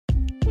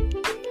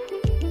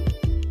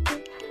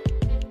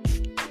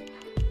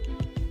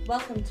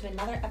Welcome to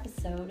another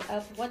episode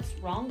of What's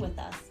Wrong With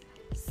Us,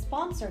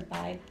 sponsored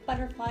by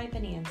Butterfly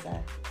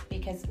Bonanza,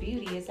 because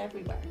beauty is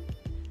everywhere.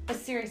 But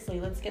seriously,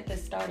 let's get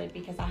this started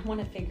because I want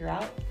to figure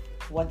out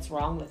what's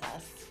wrong with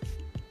us.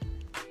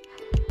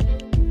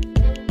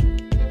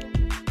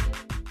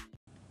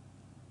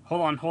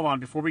 Hold on.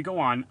 Before we go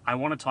on, I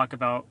want to talk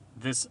about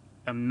this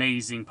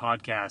amazing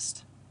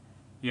podcast.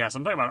 Yes,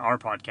 I'm talking about our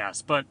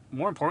podcast, but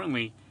more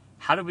importantly,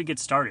 how did we get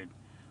started?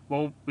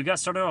 Well, we got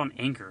started on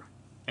Anchor.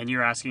 And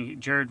you're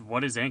asking, Jared,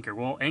 what is Anchor?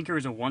 Well, Anchor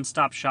is a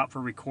one-stop shop for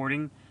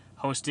recording,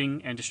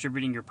 hosting, and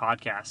distributing your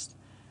podcast.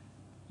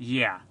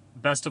 Yeah,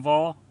 best of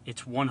all,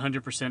 it's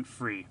 100%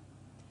 free.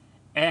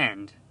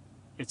 And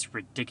it's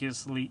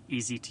ridiculously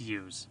easy to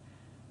use.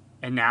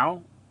 And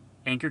now,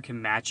 Anchor can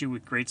match you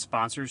with great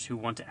sponsors who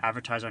want to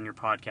advertise on your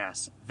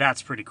podcast.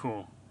 That's pretty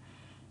cool.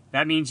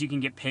 That means you can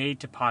get paid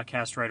to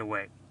podcast right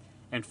away.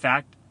 In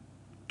fact,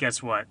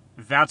 guess what?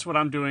 That's what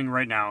I'm doing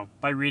right now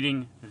by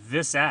reading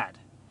this ad.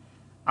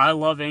 I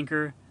love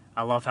Anchor.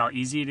 I love how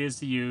easy it is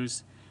to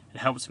use. It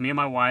helps me and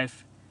my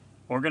wife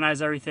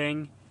organize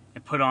everything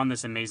and put on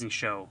this amazing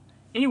show.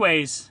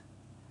 Anyways,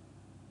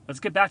 let's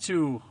get back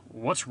to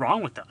what's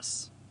wrong with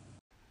us.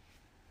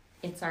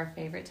 It's our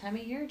favorite time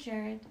of year,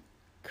 Jared.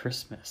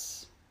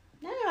 Christmas.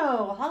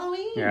 No,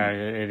 Halloween. Yeah,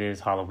 it is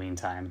Halloween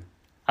time.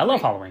 I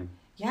love Halloween.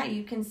 Yeah,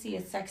 you can see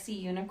a sexy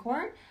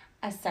unicorn,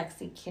 a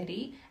sexy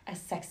kitty, a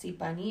sexy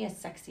bunny, a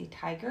sexy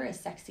tiger, a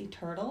sexy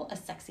turtle, a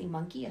sexy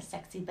monkey, a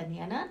sexy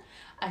banana,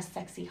 a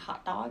sexy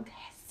hot dog,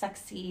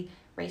 sexy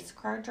race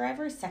car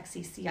driver,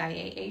 sexy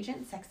CIA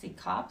agent, sexy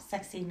cop,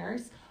 sexy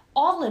nurse,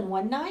 all in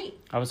one night.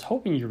 I was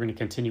hoping you were going to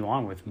continue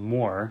on with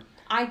more.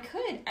 I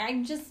could.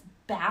 I'm just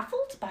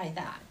baffled by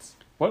that.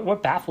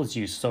 What baffles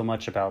you so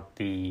much about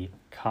the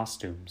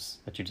costumes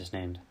that you just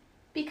named?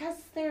 Because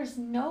there's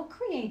no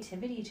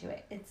creativity to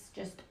it. It's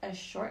just a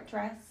short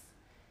dress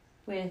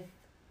with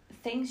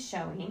things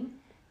showing.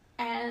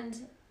 And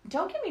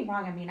don't get me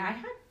wrong, I mean, I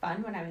had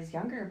fun when I was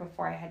younger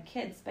before I had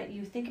kids, but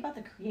you think about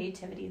the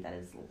creativity that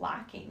is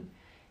lacking,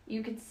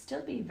 you could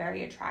still be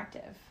very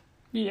attractive.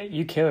 Yeah,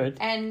 you could.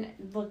 And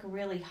look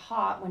really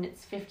hot when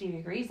it's 50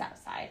 degrees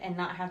outside and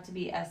not have to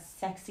be a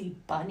sexy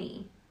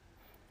bunny.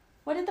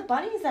 What did the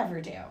bunnies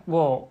ever do?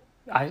 Well,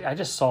 I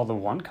just saw the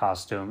one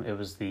costume. It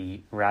was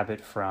the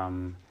rabbit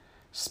from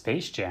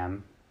Space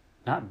Jam.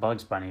 Not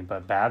Bugs Bunny,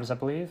 but Babs, I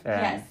believe.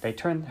 And yes. They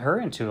turned her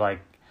into,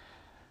 like,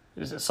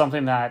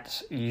 something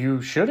that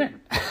you shouldn't.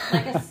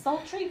 Like a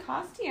sultry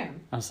costume.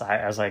 I was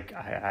like,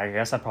 I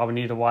guess I probably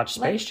need to watch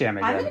Space Jam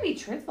again. I'm going to be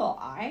truthful.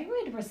 I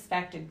would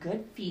respect a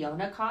good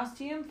Fiona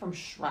costume from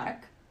Shrek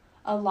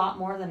a lot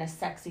more than a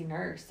sexy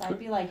nurse. I'd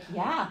be like,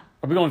 yeah.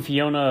 Are we going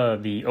Fiona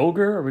the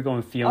ogre, or are we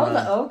going Fiona... Oh,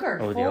 the ogre.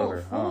 Oh, the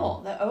ogre.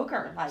 Full. The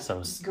ogre. Like,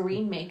 so,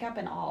 green makeup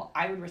and all.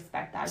 I would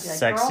respect that. I'd be like,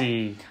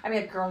 sexy. Girl, I'd be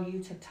like, girl,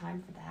 you took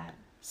time for that.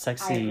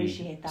 Sexy. I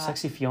appreciate that.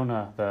 Sexy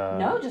Fiona, the...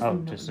 No,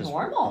 just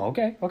normal.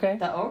 Okay.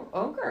 The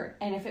ogre.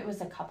 And if it was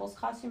a couple's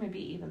costume, it'd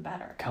be even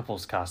better.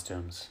 Couples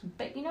costumes.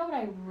 But you know what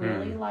I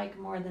really like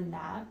more than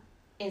that?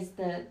 Is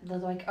the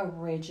like,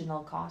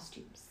 original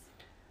costumes.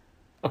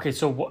 Okay,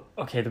 so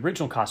the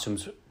original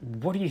costumes.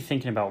 What are you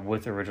thinking about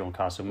with original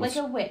costumes? Like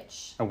a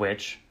witch. A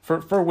witch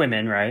for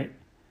women, right?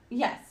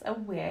 Yes, a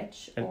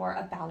witch or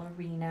a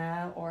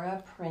ballerina or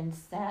a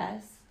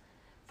princess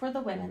for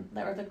the women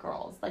or the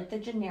girls, like the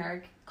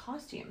generic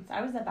costumes.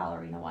 I was a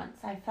ballerina once.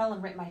 I fell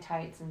and ripped my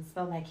tights and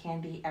spilled my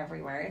candy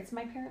everywhere. It's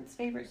my parents'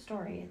 favorite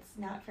story. It's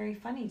not very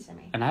funny to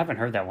me. And I haven't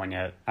heard that one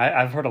yet.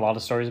 I've heard a lot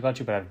of stories about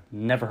you, but I've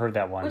never heard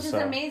that one. Which is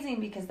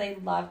amazing because they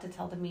love to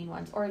tell the mean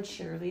ones. Or a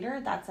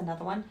cheerleader. That's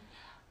another one.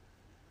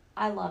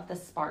 I love the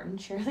Spartan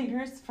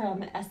cheerleaders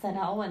from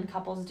SNL when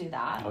couples do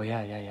that. Oh,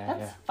 yeah.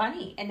 That's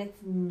funny, and it's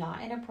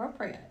not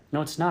inappropriate.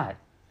 No, it's not.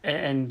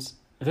 And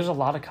there's a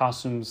lot of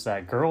costumes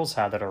that girls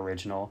have that are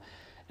original.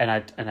 And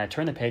I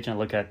turn the page and I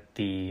look at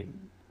the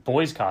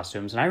boys'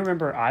 costumes. And I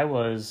remember I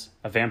was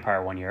a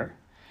vampire one year.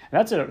 And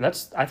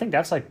I think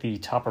that's like the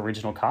top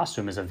original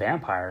costume is a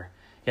vampire.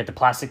 You had the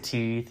plastic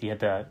teeth, you had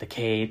the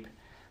cape,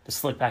 the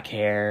slick back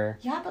hair.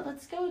 Yeah, but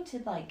let's go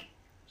to like...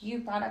 You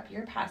brought up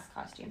your past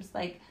costumes,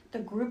 like the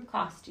group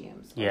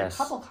costumes, or yes.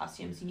 The couple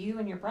costumes. You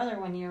and your brother,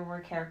 when you were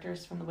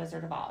characters from The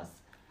Wizard of Oz.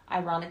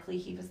 Ironically,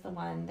 he was the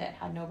one that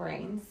had no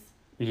brains.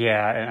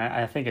 Yeah, and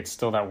I think it's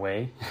still that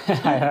way.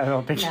 I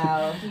don't think...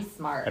 No, he's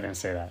smart. I didn't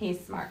say that.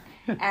 He's smart.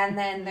 And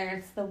then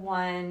there's the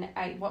one...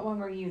 what one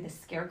were you? The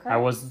Scarecrow? I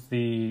was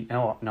the...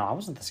 No, I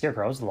wasn't the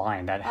Scarecrow. I was the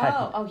Lion. That had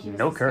he was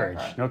no the courage.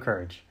 Scarecrow. No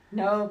courage.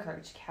 No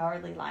courage.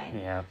 Cowardly Lion.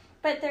 Yeah.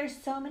 But there's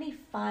so many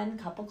fun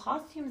couple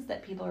costumes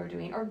that people are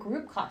doing, or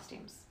group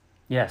costumes.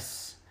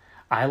 Yes.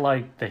 I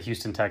like the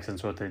Houston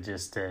Texans, what they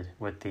just did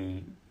with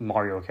the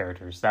Mario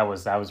characters. That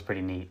was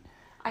pretty neat.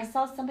 I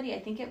saw somebody, I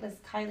think it was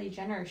Kylie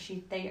Jenner,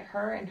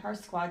 her and her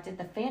squad did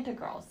the Fanta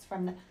girls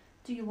from the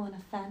Do You Want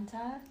a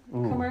Fanta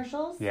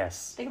commercials.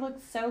 Yes. They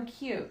looked so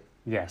cute.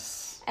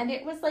 Yes. And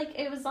it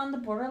was on the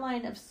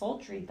borderline of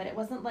sultry, but it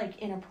wasn't like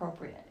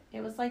inappropriate.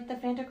 It was like the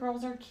Fanta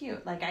girls are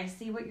cute. Like, I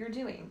see what you're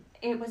doing.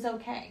 It was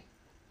okay.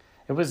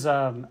 It was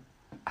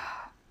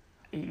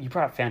you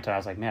brought up Fanta. I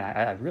was like, man,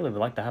 I really would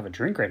like to have a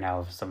drink right now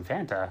of some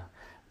Fanta.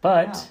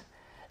 But Wow.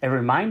 it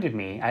reminded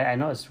me, I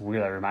know it's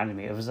weird, it reminded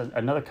me, it was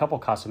another couple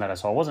costume that I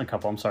saw. It wasn't a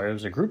couple, I'm sorry, it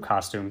was a group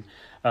costume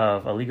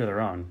of A League of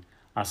Their Own.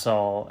 I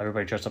saw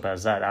everybody dressed up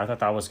as that. I thought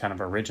that was kind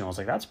of original. I was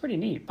like, that's pretty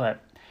neat.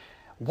 But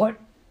what,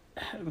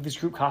 these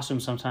group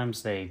costumes,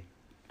 sometimes they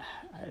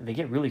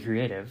get really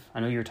creative.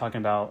 I know you were talking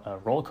about a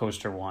roller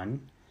coaster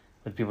one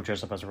with people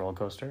dressed up as a roller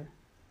coaster.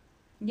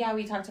 Yeah,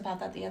 we talked about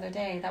that the other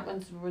day. That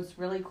one was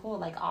really cool.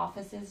 Like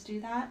offices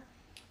do that.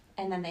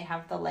 And then they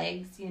have the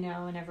legs, you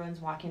know, and everyone's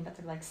walking, but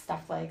they're like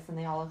stuffed legs and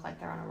they all look like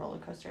they're on a roller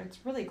coaster. It's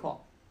really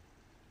cool.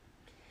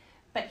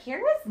 But here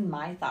was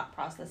my thought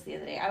process the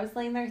other day. I was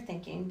laying there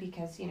thinking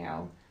because, you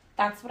know,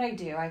 that's what I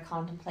do. I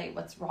contemplate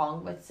what's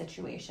wrong with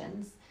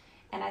situations.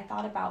 And I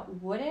thought about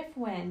what if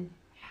when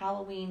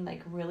Halloween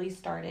like really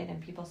started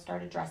and people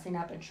started dressing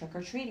up and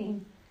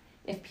trick-or-treating,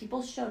 if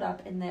people showed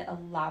up in the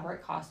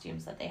elaborate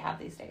costumes that they have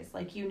these days,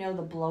 like, you know,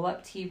 the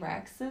blow-up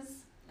T-Rexes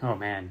Oh,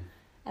 man.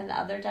 and the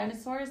other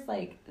dinosaurs,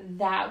 like,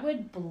 that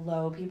would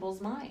blow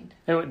people's mind.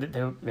 They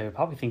would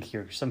probably think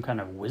you're some kind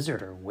of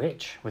wizard or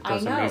witch with I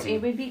those know, amazing...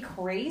 it would be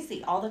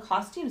crazy, all the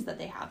costumes that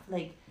they have.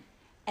 Like,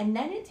 and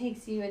then it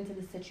takes you into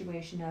the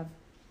situation of,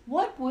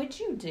 what would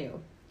you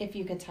do if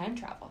you could time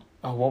travel?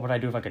 Oh, what would I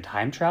do if I could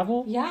time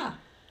travel? Yeah.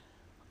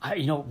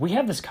 We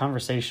have this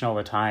conversation all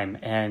the time,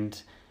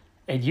 and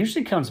it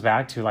usually comes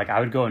back to, like,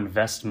 I would go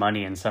invest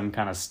money in some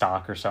kind of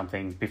stock or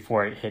something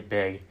before it hit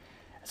big.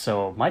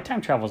 So my time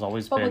travel's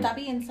always But been... would that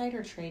be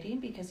insider trading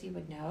because you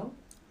would know?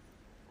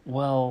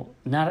 Well,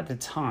 not at the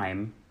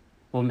time.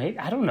 Well, maybe,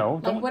 I don't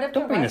know. Like, what if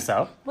Don't there bring was- this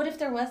up. What if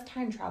there was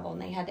time travel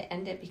and they had to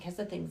end it because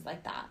of things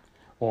like that?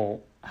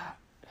 Well,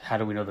 how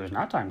do we know there's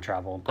not time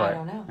travel? But,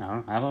 don't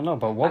know. I don't know.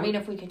 But what... I mean,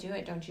 if we could do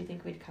it, don't you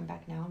think we'd come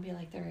back now and be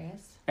like, there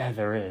is? Yeah,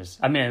 there is.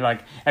 I mean,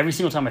 like, every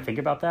single time I think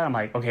about that, I'm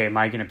like, okay, am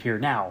I going to appear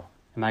now?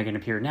 Am I going to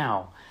appear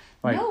now?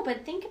 Like, No,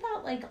 but think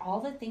about, like, all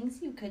the things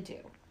you could do.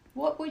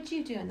 What would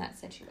you do in that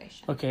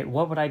situation? okay,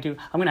 what would I do?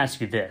 I'm going to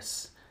ask you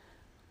this.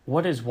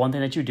 What is one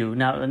thing that you do?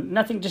 Now,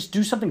 nothing, just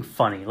do something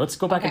funny. Let's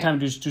go back in Okay. time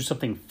and just do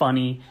something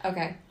funny.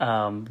 Okay.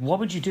 What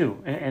would you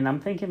do? And I'm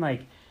thinking,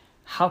 like,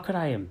 how could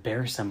I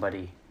embarrass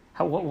somebody?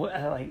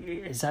 Like,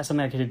 is that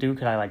something I could do?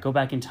 Could I, like, go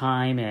back in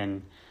time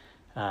and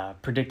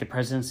predict the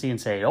presidency and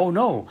say, oh,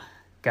 no,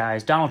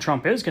 guys, Donald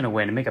Trump is going to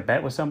win and make a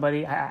bet with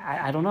somebody?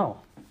 I don't know.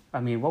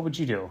 I mean, what would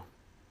you do?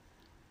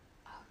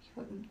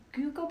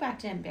 You go back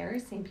to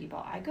embarrassing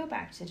people. I go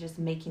back to just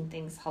making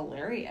things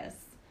hilarious.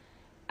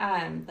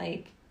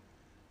 Like,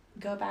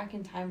 go back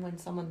in time when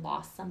someone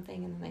lost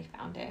something and then they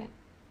found it,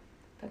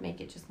 but make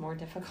it just more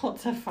difficult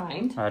to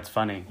find. Oh, that's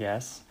funny,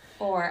 yes.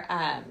 Or,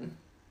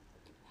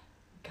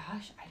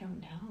 gosh, I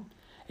don't know.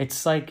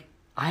 It's like,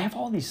 I have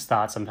all these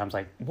thoughts sometimes,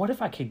 like, what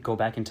if I could go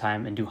back in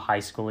time and do high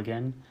school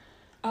again?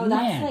 Oh,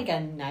 that's Man. like a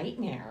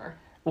nightmare.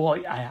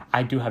 Well,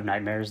 I do have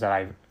nightmares that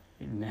I've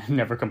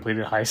never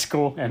completed high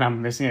school and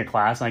I'm missing a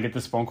class and I get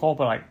this phone call,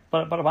 but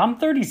I'm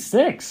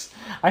 36.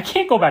 I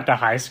can't go back to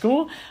high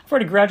school. I've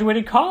already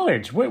graduated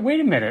college. Wait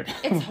a minute.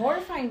 It's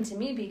horrifying to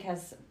me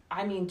because,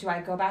 I mean, do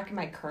I go back in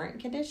my current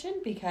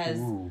condition because,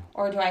 Ooh.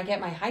 or do I get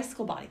my high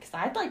school body? Because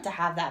I'd like to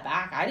have that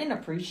back. I didn't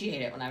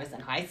appreciate it when I was in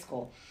high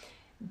school.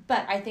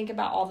 But I think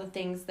about all the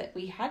things that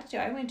we had to do.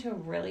 I went to a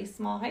really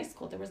small high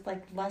school. There was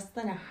like less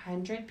than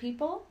 100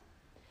 people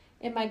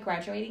in my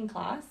graduating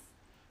class.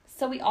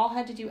 So we all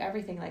had to do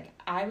everything. Like,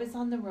 I was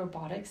on the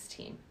robotics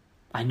team.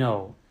 I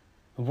know.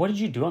 What did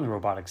you do on the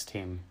robotics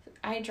team?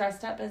 I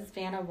dressed up as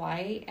Vanna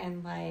White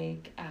and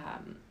like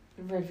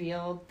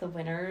revealed the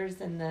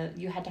winners and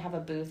you had to have a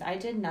booth. I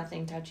did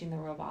nothing touching the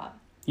robot.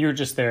 You were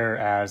just there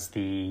as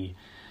the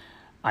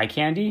eye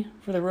candy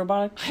for the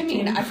robotics I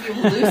mean, team? if you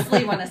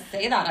loosely want to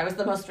say that, I was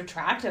the most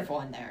attractive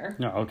one there.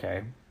 No,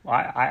 okay.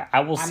 I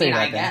will say that.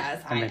 I then.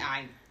 guess. I mean,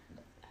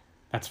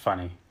 that's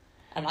funny.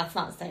 And that's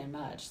not saying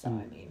much, so I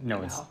mean, No,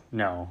 you it's know.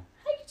 no.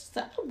 I just,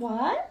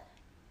 what?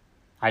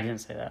 I didn't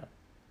say that.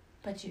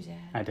 But you did.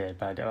 I did,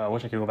 but I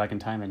wish I could go back in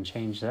time and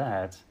change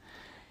that.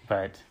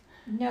 But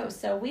No,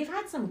 so we've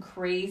had some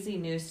crazy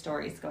news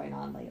stories going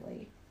on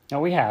lately. no,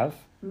 we have.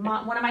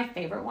 One of my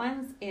favorite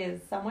ones is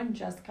someone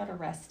just got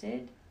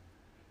arrested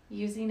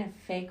using a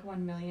fake $1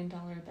 million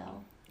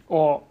bill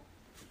Well,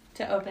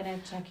 to open a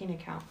checking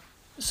account.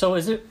 so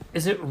is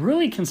it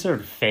really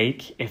considered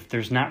fake if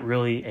there's not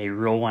really a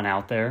real one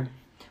out there?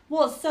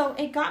 Well, so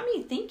it got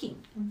me thinking,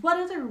 what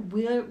other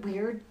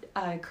weird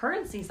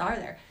currencies are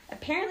there?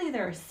 Apparently,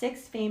 there are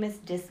 6 famous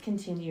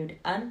discontinued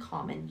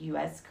uncommon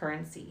U.S.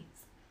 currencies.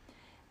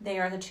 They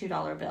are the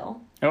 $2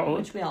 bill, Oh,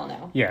 which we all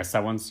know, yes,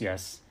 that one's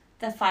yes.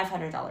 the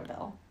 $500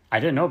 bill, I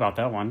didn't know about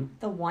that one.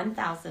 the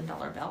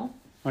 $1,000 bill,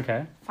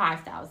 Okay.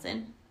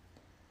 $5,000,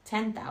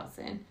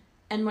 $10,000,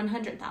 and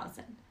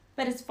 $100,000.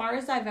 But as far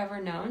as I've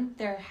ever known,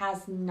 there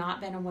has not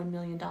been a $1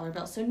 million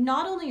bill. So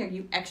not only are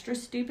you extra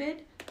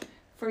stupid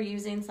for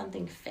using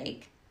something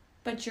fake,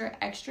 but you're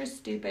extra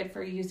stupid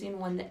for using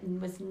one that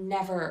was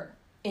never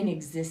in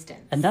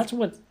existence. And that's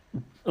what,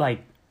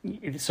 like,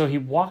 so he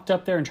walked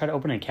up there and tried to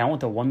open an account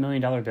with a $1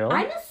 million bill?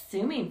 I'm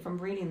assuming from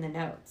reading the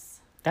notes.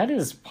 That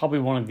is probably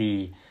one of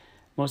the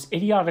most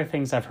idiotic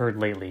things I've heard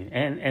lately.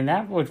 And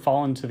that would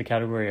fall into the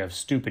category of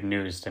stupid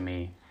news to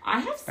me. I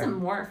have some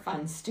more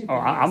fun stupid Oh,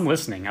 news. I'm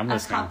listening. A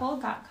couple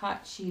got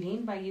caught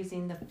cheating by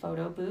using the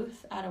photo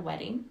booth at a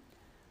wedding.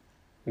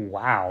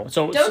 Wow.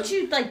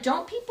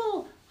 Don't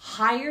people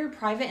hire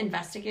private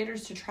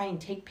investigators to try and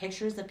take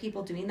pictures of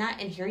people doing that?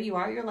 And here you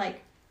are, you're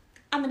like,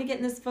 I'm going to get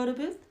in this photo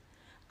booth,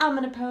 I'm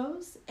going to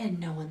pose, and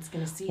no one's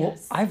going to see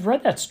us. I've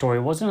read that story.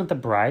 Wasn't it the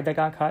bride that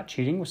got caught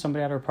cheating with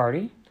somebody at her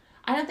party?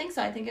 I don't think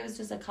so. I think it was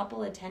just a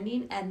couple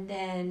attending, and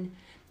then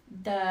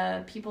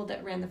the people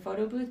that ran the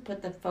photo booth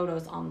put the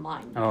photos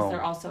online because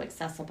they're also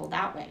accessible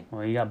that way.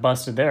 Well, you got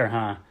busted there,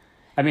 huh?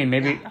 I mean,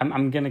 maybe Yeah.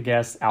 I'm going to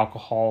guess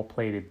alcohol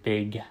played a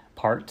big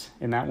part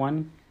in that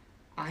one.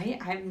 I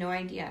have no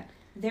idea.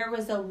 There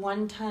was a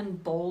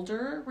 1-ton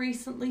boulder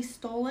recently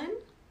stolen.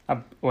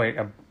 A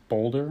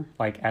boulder?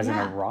 Like as in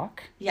a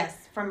rock?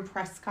 Yes, from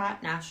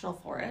Prescott National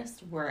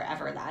Forest,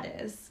 wherever that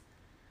is.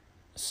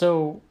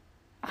 So,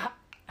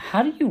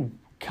 how do you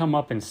come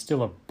up and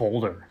steal a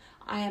boulder?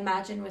 I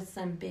imagine with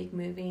some big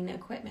moving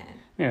equipment.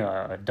 You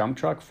know, a dump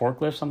truck,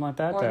 forklift, something like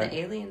that? Or the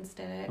aliens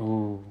did it.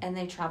 Ooh. And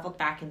they traveled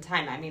back in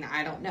time. I mean,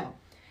 I don't know.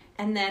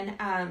 And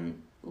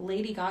then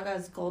Lady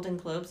Gaga's Golden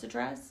Globes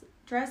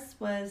dress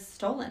was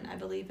stolen. I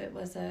believe it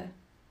was a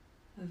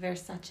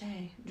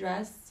Versace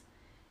dress.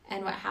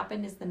 And what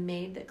happened is the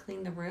maid that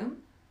cleaned the room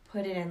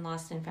put it in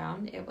lost and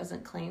found. It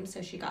wasn't claimed,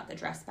 so she got the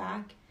dress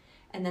back.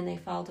 And then they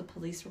filed a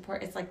police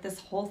report. It's like this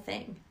whole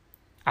thing.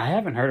 I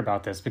haven't heard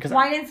about this because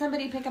why didn't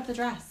somebody pick up the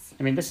dress?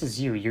 I mean, this is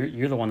you.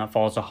 You're the one that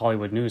follows the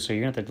Hollywood news, so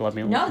you're gonna have to let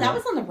me. No, that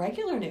was on the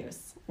regular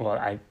news.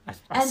 Well,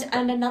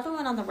 and another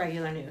one on the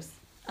regular news.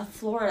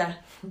 Florida.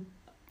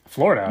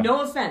 Florida.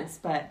 No offense,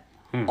 but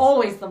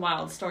always the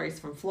wild stories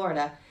from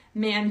Florida.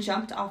 Man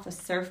jumped off a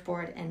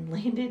surfboard and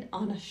landed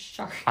on a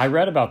shark. I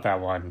read about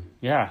that one.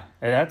 Yeah,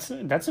 that's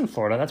in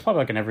Florida. That's probably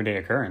like an everyday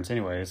occurrence,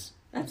 anyways.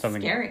 That's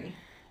scary.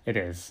 It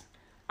is.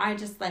 I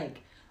just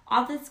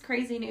all this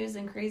crazy news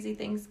and crazy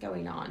things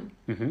going on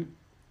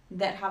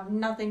that have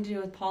nothing to do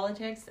with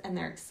politics, and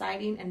they're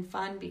exciting and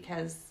fun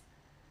because,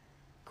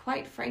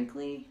 quite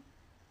frankly,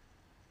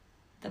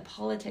 the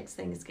politics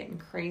thing is getting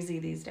crazy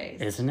these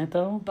days. Isn't it,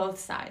 though? Both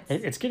sides.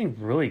 It's getting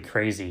really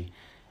crazy.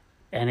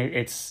 And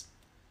it's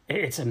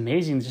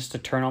amazing just to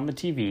turn on the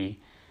TV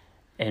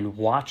and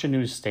watch a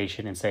news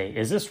station and say,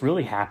 is this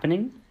really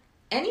happening?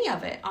 Any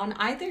of it on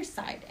either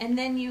side. And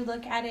then you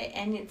look at it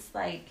and it's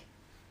like,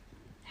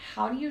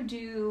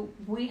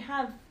 we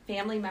have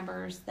family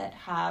members that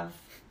have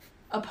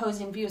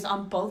opposing views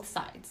on both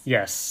sides.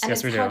 Yes, and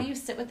yes, we do. How do you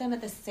sit with them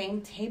at the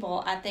same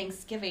table at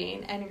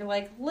Thanksgiving and you're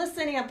like,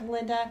 listen up,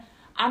 Linda,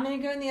 I'm going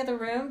to go in the other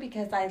room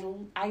because I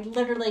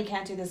literally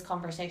can't do this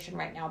conversation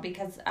right now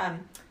because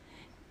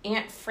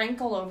Aunt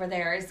Frankel over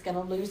there is going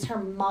to lose her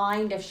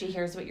mind if she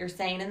hears what you're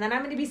saying. And then I'm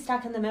going to be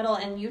stuck in the middle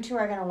and you two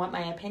are going to want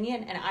my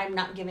opinion and I'm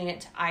not giving it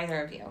to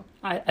either of you.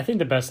 I think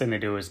the best thing to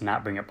do is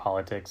not bring up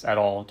politics at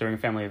all during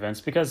family events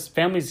because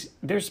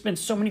there's been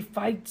so many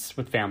fights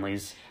with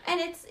families. And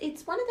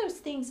it's one of those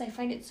things I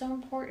find it so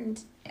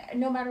important,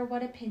 no matter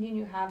what opinion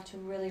you have, to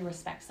really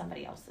respect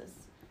somebody else's.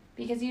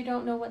 Because you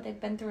don't know what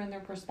they've been through in their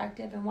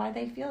perspective and why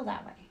they feel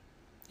that way.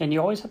 And you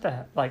always have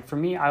to, for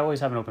me, I always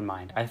have an open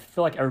mind. I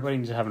feel like everybody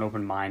needs to have an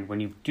open mind when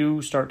you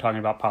do start talking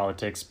about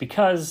politics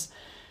because,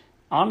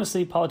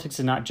 honestly, politics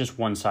is not just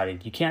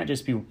one-sided. You can't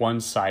just be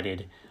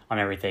one-sided on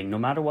everything. No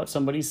matter what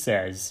somebody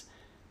says,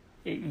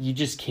 you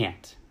just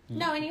can't.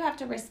 No, and you have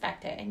to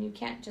respect it. And you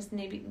can't just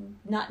maybe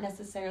not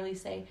necessarily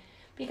say,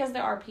 because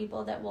there are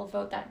people that will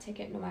vote that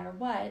ticket no matter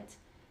what.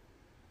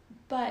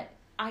 But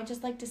I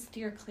just like to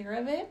steer clear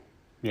of it.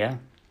 Yeah.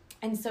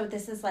 And so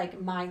this is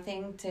my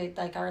thing to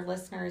our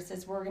listeners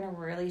is we're going to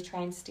really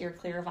try and steer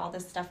clear of all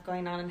this stuff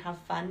going on and have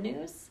fun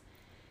news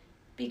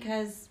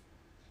because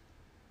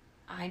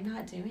I'm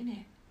not doing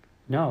it.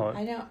 No.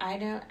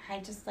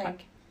 I just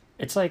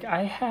It's like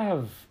I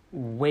have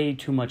way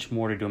too much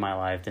more to do in my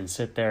life than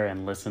sit there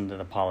and listen to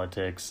the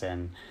politics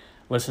and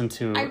listen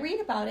to... I read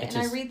about it and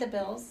I read the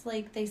bills.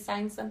 They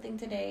signed something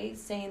today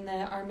saying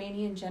the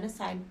Armenian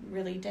genocide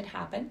really did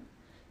happen.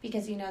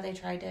 Because, they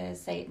tried to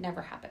say it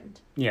never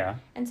happened. Yeah.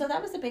 And so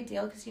that was a big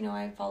deal because,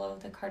 I follow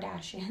the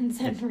Kardashians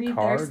and read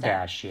their stuff.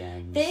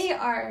 Kardashians. They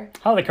are...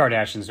 How are the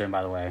Kardashians doing,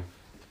 by the way?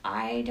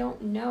 I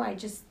don't know.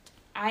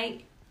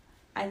 I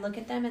look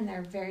at them and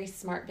they're very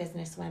smart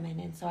business women.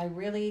 And so I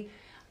really,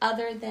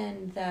 other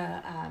than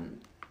the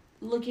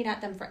looking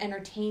at them for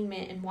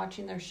entertainment and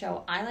watching their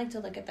show, I like to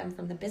look at them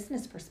from the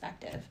business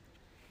perspective.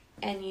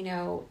 And,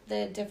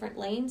 the different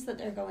lanes that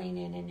they're going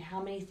in and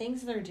how many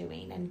things they're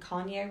doing. And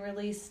Kanye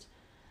released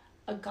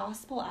a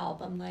gospel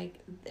album.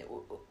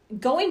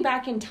 Going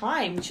back in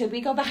time, should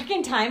we go back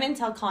in time and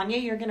tell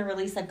Kanye you're going to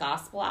release a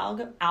gospel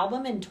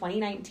album in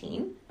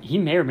 2019? He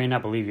may or may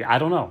not believe you. I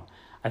don't know.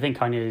 I think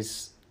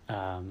Kanye's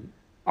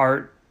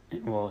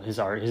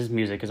his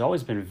music has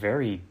always been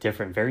very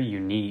different, very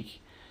unique.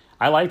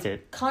 I liked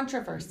it.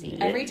 Controversy.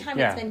 Every time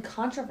it's been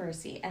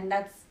controversy, and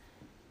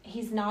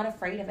he's not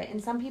afraid of it.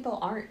 And some people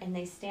aren't, and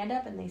they stand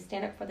up for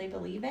what they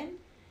believe in.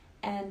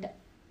 And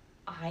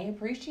I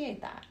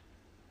appreciate that.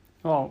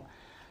 Well,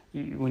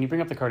 when you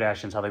bring up the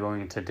Kardashians, how they're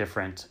going into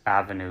different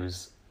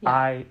avenues,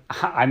 Yeah.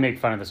 I make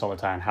fun of this all the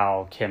time,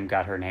 how Kim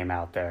got her name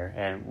out there.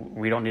 And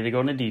we don't need to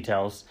go into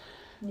details.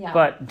 Yeah.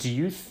 But do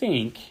you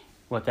think,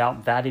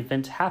 without that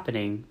event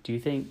happening, do you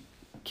think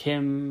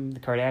Kim, the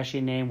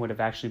Kardashian name, would have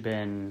actually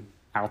been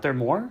out there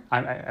more?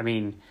 I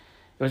mean,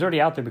 it was already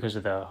out there because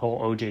of the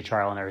whole OJ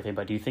trial and everything,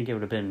 but do you think it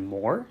would have been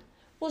more?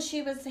 Well,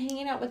 she was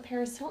hanging out with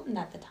Paris Hilton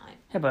at the time.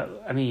 Yeah,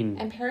 but, I mean...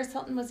 And Paris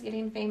Hilton was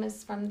getting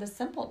famous from The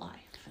Simple Life.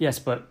 Yes,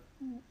 but,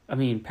 I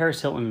mean,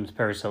 Paris Hilton is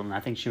Paris Hilton. I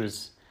think she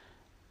was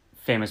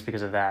famous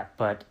because of that.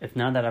 But if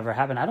none of that ever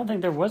happened, I don't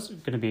think there was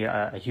going to be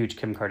a huge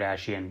Kim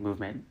Kardashian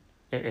movement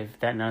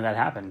if none of that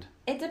happened.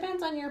 It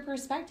depends on your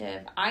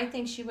perspective. I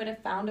think she would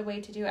have found a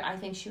way to do it. I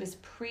think she was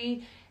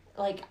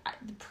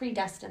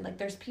predestined. Like,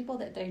 there's people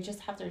that they just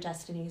have their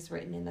destinies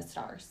written in the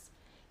stars.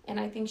 And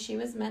I think she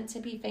was meant to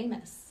be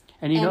famous.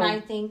 And I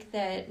think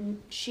that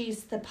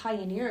she's the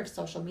pioneer of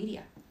social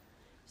media.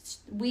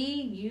 We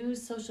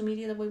use social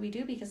media the way we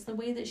do because the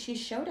way that she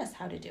showed us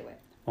how to do it.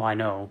 Well, I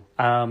know.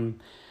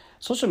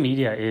 Social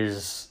media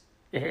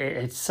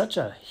it's such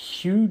a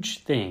huge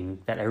thing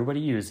that everybody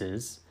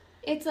uses.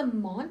 It's a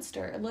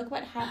monster. Look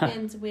what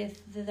happened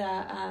with the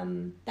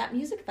that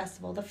music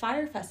festival, the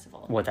Fire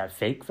Festival. Was that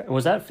fake,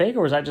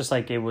 or was that just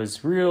like it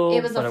was real?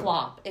 It was a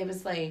flop. It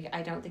was like,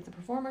 I don't think the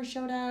performers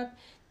showed up.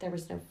 There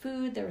was no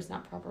food. There was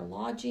not proper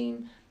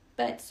lodging.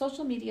 But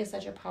social media is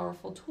such a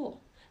powerful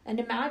tool. And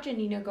imagine,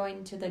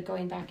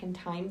 going back in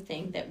time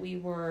thing that we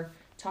were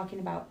talking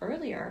about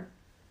earlier.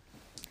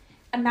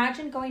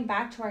 Imagine going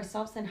back to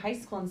ourselves in high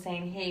school and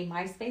saying, hey,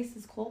 MySpace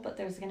is cool, but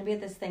there's going to be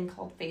this thing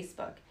called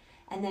Facebook.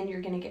 And then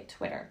you're going to get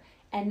Twitter.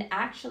 And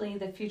actually,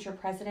 the future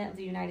president of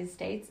the United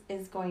States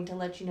is going to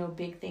let you know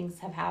big things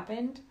have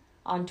happened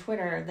on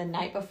Twitter the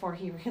night before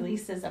he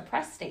releases a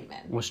press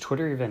statement. Was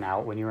Twitter even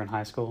out when you were in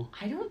high school?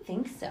 I don't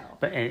think so.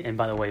 But and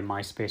by the way,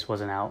 MySpace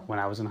wasn't out when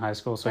I was in high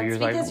school. So That's you're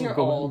like, because you're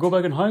go, old. go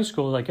back in high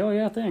school. Like, oh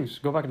yeah, thanks.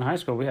 Go back in high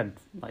school. We had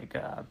like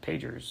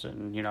pagers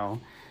and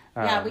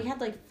Yeah, we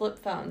had like flip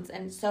phones.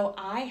 And so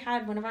I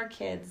had one of our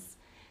kids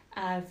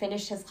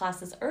finish his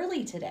classes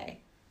early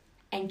today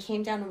and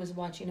came down and was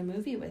watching a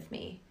movie with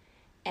me.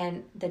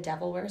 And The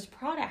Devil Wears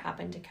Prada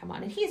happened to come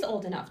on. And he's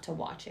old enough to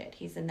watch it.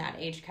 He's in that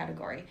age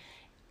category.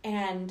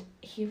 And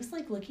he was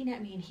like looking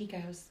at me and he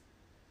goes,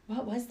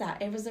 what was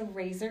that? It was a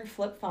Razr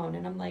flip phone.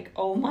 And I'm like,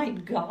 oh my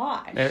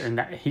gosh. And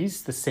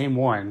he's the same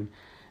one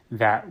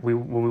that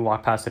when we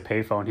walk past the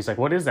payphone, he's like,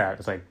 what is that?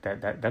 It's like,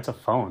 that's a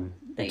phone.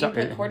 That you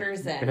put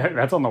quarters in.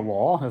 That's on the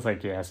wall? It's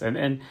like, yes.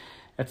 And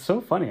it's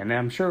so funny. And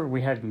I'm sure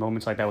we had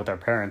moments like that with our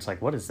parents.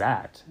 Like, what is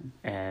that?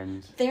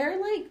 And they're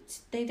like,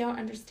 they don't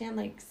understand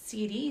like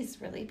CDs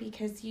really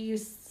because you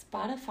use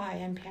Spotify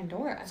and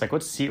Pandora. It's like,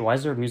 why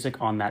is there music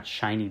on that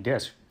shiny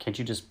disc? Can't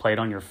you just play it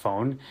on your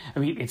phone? I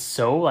mean, it's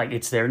so like,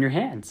 it's there in your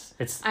hands.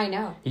 I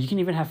know. You can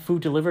even have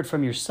food delivered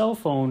from your cell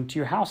phone to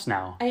your house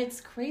now.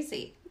 It's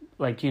crazy.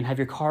 Like, you can have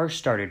your car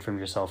started from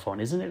your cell phone.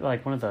 Isn't it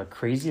like one of the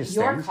craziest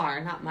things? Your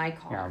car, not my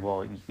car. Yeah,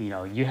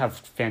 well, you have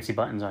fancy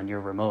buttons on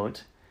your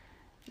remote.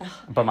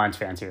 But mine's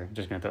fancier.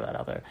 Just gonna throw that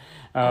out there.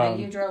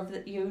 You drove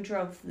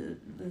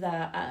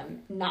the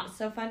not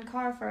so fun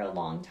car for a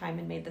long time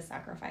and made the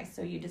sacrifice,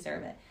 so you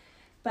deserve it.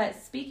 But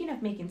speaking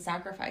of making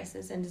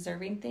sacrifices and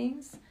deserving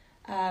things,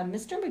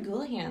 Mr.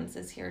 McGoolahans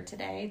is here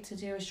today to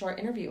do a short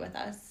interview with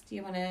us. Do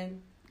you want to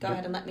go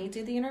ahead and let me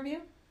do the interview?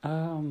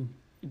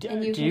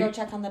 And you can go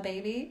check on the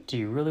baby. Do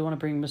you really want to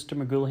bring Mr.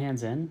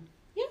 McGoolahans in?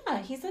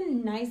 Yeah, he's a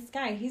nice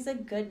guy. He's a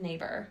good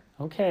neighbor.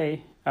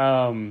 Okay.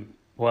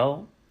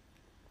 Well,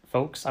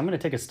 folks, I'm going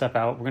to take a step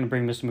out. We're going to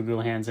bring Mr.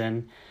 McGoolahans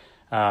in.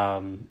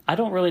 I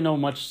don't really know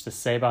much to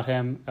say about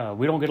him.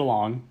 We don't get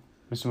along.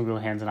 Mr.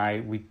 McGoolahans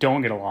and we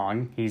don't get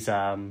along. He's...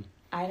 I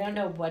don't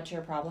know what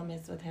your problem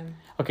is with him.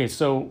 Okay,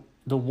 so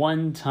the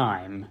one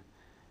time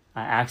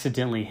I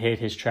accidentally hit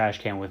his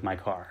trash can with my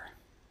car.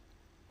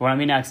 When I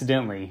mean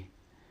accidentally...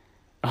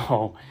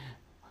 Oh,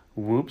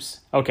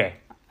 whoops. Okay,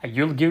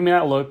 you're giving me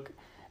that look.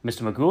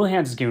 Mr.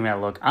 McGoolahans is giving me that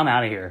look. I'm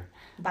out of here.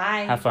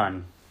 Bye. Have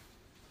fun.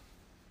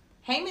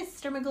 Hey,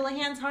 Mr.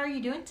 McGoolahans, how are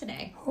you doing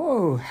today?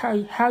 Oh,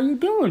 how you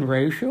doing,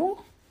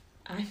 Rachel?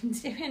 I'm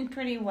doing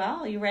pretty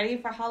well. You ready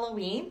for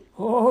Halloween?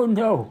 Oh,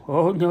 no.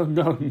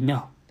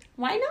 No.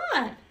 Why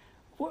not?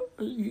 Well,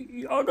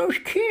 all those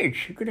kids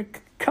are going to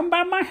come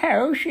by my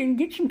house and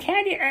get some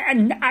candy,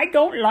 and I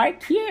don't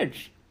like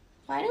kids.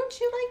 Why don't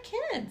you like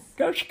kids?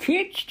 Those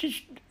kids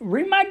just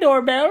ring my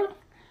doorbell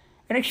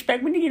and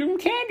expect me to give them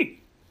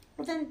candy.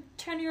 Well, then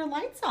turn your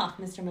lights off,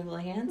 Mr.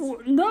 McGoolahans. Well,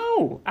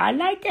 no, I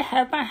like to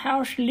have my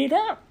house lit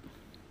up.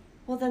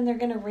 Well, then they're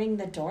going to ring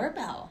the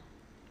doorbell.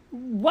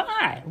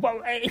 Why?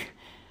 Well,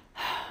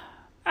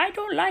 I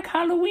don't like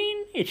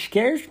Halloween. It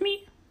scares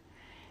me.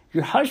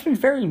 Your husband's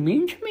very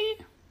mean to me.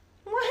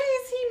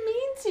 Why is he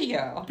mean to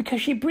you?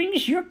 Because he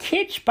brings your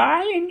kids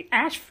by and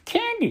asks for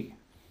candy.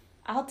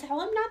 I'll tell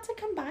him not to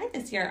come by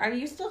this year. Are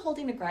you still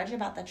holding a grudge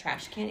about the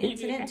trash can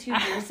incident 2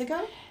 years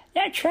ago?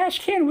 That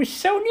trash can was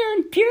so near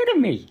and dear to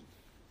me.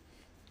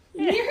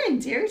 near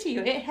and dear to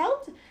you.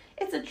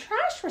 It's a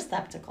trash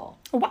receptacle.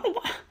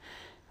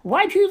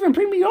 Why'd you even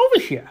bring me over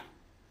here?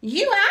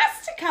 You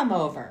asked to come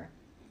over.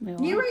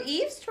 Well, You were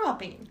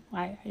eavesdropping.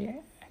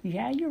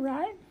 Yeah, you're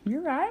right.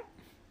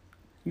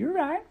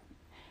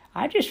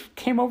 I just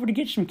came over to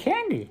get some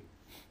candy.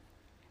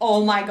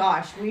 Oh my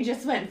gosh, we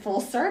just went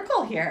full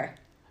circle here.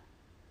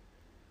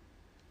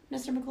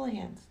 Mr.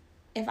 McCoolhans,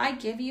 if I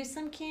give you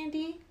some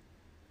candy,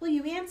 will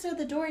you answer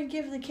the door and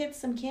give the kids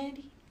some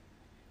candy?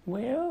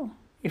 Well,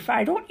 if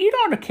I don't eat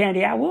all the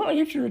candy, I will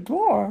answer the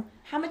door.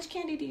 How much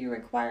candy do you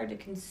require to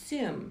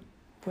consume?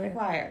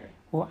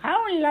 Well, I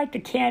only like the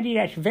candy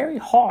that's very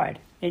hard,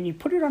 and you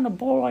put it on the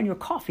bowl on your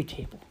coffee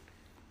table.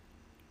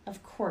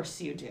 Of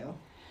course you do.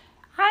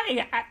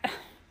 I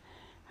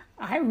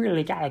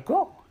really gotta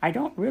go. I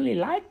don't really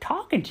like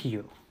talking to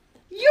you.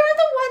 You're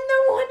the one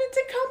that wanted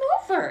to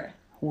come over.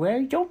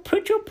 Well, don't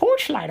put your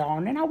porch light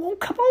on, and I won't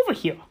come over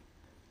here.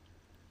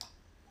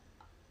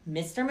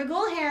 Mr.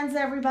 McCoolhans,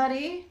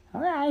 everybody.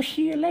 All right, I'll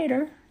see you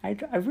later. I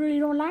really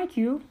don't like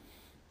you.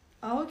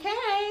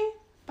 Okay,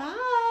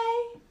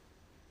 bye.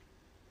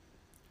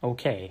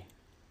 Okay,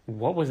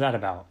 what was that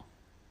about?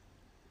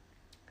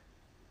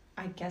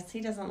 I guess he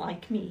doesn't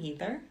like me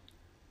either.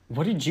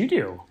 What did you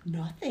do?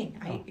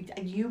 Nothing.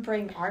 You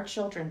bring our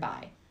children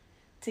by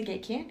to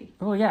get candy.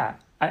 Oh, yeah.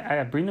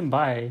 I bring them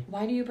by.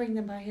 Why do you bring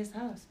them by his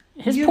house?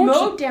 His you porch-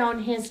 mowed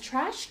down his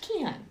trash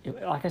can.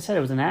 Like I said, it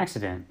was an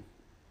accident.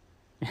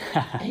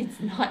 It's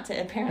not.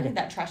 Apparently,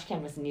 that trash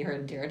can was near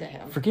and dear to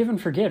him. Forgive and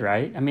forget,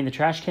 right? I mean, the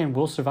trash can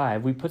will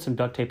survive. We put some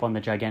duct tape on the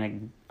gigantic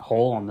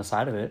hole on the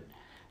side of it,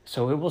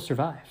 so it will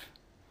survive.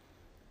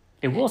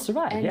 It will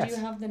survive, and yes. you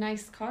have the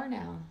nice car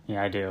now.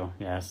 Yeah, I do.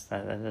 Yes,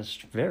 that's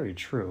very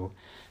true.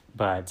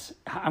 But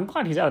I'm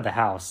glad he's out of the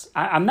house.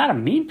 I'm not a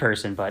mean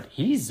person, but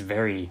he's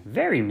very,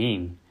 very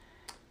mean.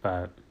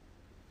 But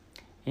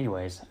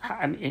anyways,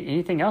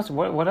 anything else?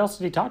 What else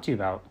did he talk to you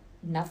about?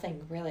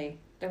 Nothing, really.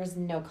 There was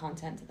no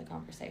content to the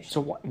conversation.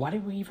 So why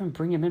did we even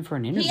bring him in for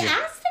an interview? He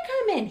asked to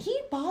come in. He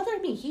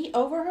bothered me. He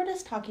overheard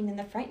us talking in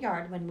the front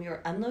yard when we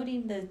were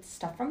unloading the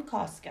stuff from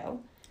Costco.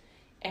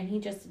 And he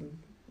just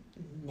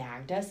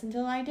nagged us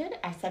until I did.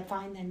 I said,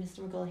 fine, then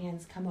Mr.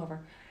 McCoolhans, come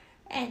over.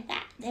 And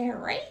that there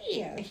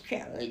radio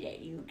show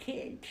that you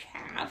kids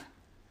have.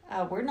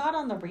 We're not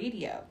on the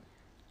radio.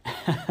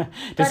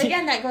 But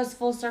again, that goes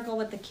full circle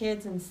with the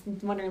kids and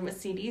wondering what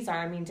CDs are.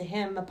 I mean, to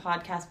him, a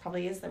podcast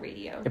probably is the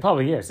radio. It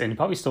probably is. And he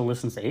probably still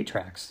listens to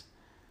 8-tracks.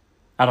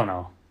 I don't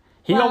know.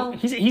 Well,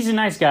 he's a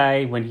nice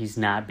guy when he's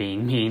not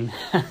being mean.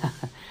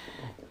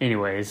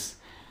 Anyways.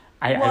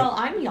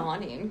 I'm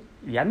yawning.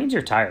 Yeah, it means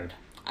you're tired.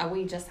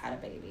 We just had a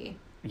baby.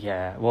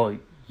 Yeah, well,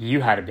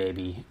 you had a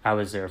baby. I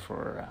was there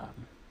for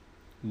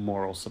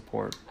moral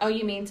support. Oh,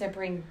 you mean to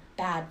bring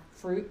bad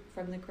fruit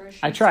from the grocery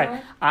store? I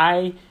tried.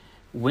 I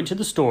went to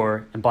the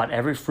store and bought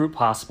every fruit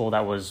possible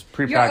that was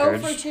prepackaged. You're 0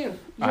 for 2. You're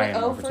I am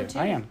 0 for 2.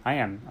 I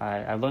am.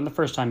 I learned the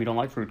first time you don't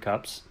like fruit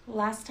cups.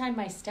 Last time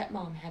my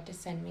stepmom had to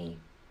send me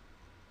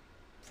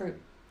fruit.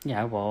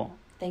 Yeah, well.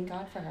 Thank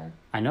God for her.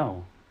 I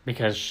know.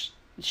 Because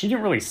she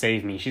didn't really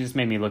save me. She just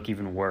made me look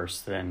even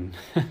worse than...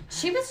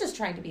 She was just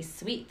trying to be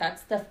sweet.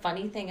 That's the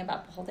funny thing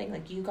about the whole thing.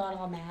 Like, you got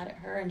all mad at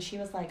her, and she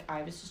was like,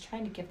 I was just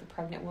trying to give the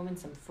pregnant woman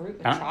some fruit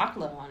with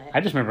chocolate on it. I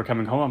just remember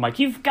coming home, I'm like,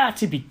 you've got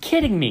to be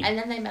kidding me. And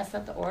then they messed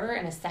up the order,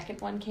 and a second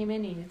one came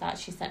in, and you thought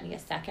she sent me a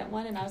second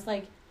one, and I was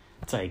like...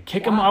 It's like,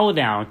 kick them all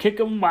down. Kick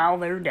them while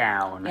they're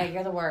down. Yeah,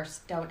 you're the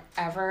worst.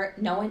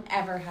 No one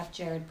ever have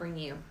Jared bring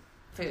you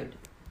food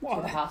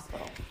to the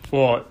hospital.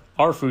 Well,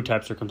 our food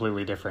types are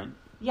completely different.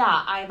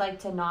 Yeah, I like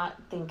to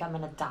not think I'm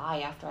going to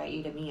die after I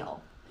eat a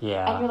meal.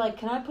 Yeah. And you're like,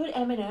 can I put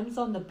M&Ms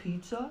on the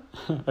pizza?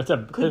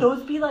 Could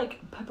those be like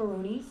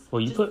pepperonis?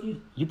 Well,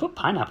 you put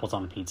pineapples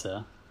on a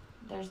pizza.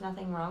 There's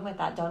nothing wrong with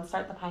that. Don't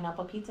start the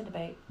pineapple pizza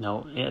debate.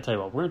 No, I tell you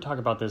what, we're going to talk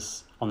about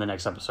this on the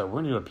next episode.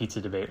 We're going to do a pizza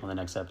debate on the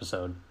next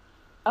episode.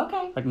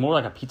 Okay. Like more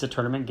like a pizza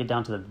tournament, get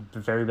down to the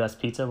very best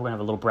pizza. We're going to have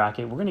a little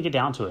bracket. We're going to get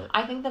down to it.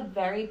 I think the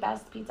very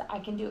best pizza, I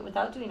can do it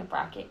without doing a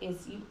bracket,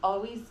 is you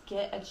always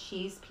get a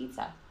cheese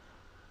pizza.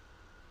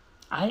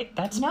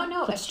 That's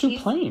a too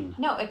plain.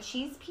 No, a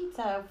cheese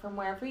pizza from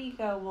wherever you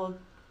go will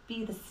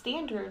be the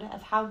standard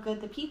of how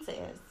good the pizza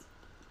is.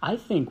 I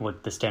think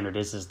what the standard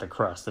is the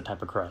crust, the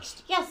type of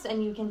crust. Yes,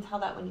 and you can tell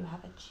that when you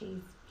have a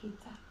cheese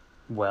pizza.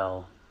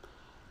 Well,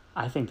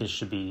 I think this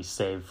should be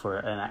saved for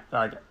an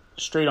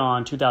straight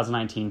on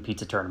 2019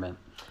 pizza tournament.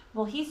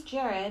 Well, he's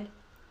Jared,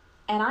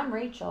 and I'm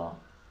Rachel,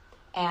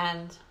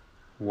 and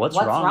what's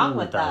wrong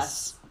with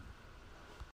us?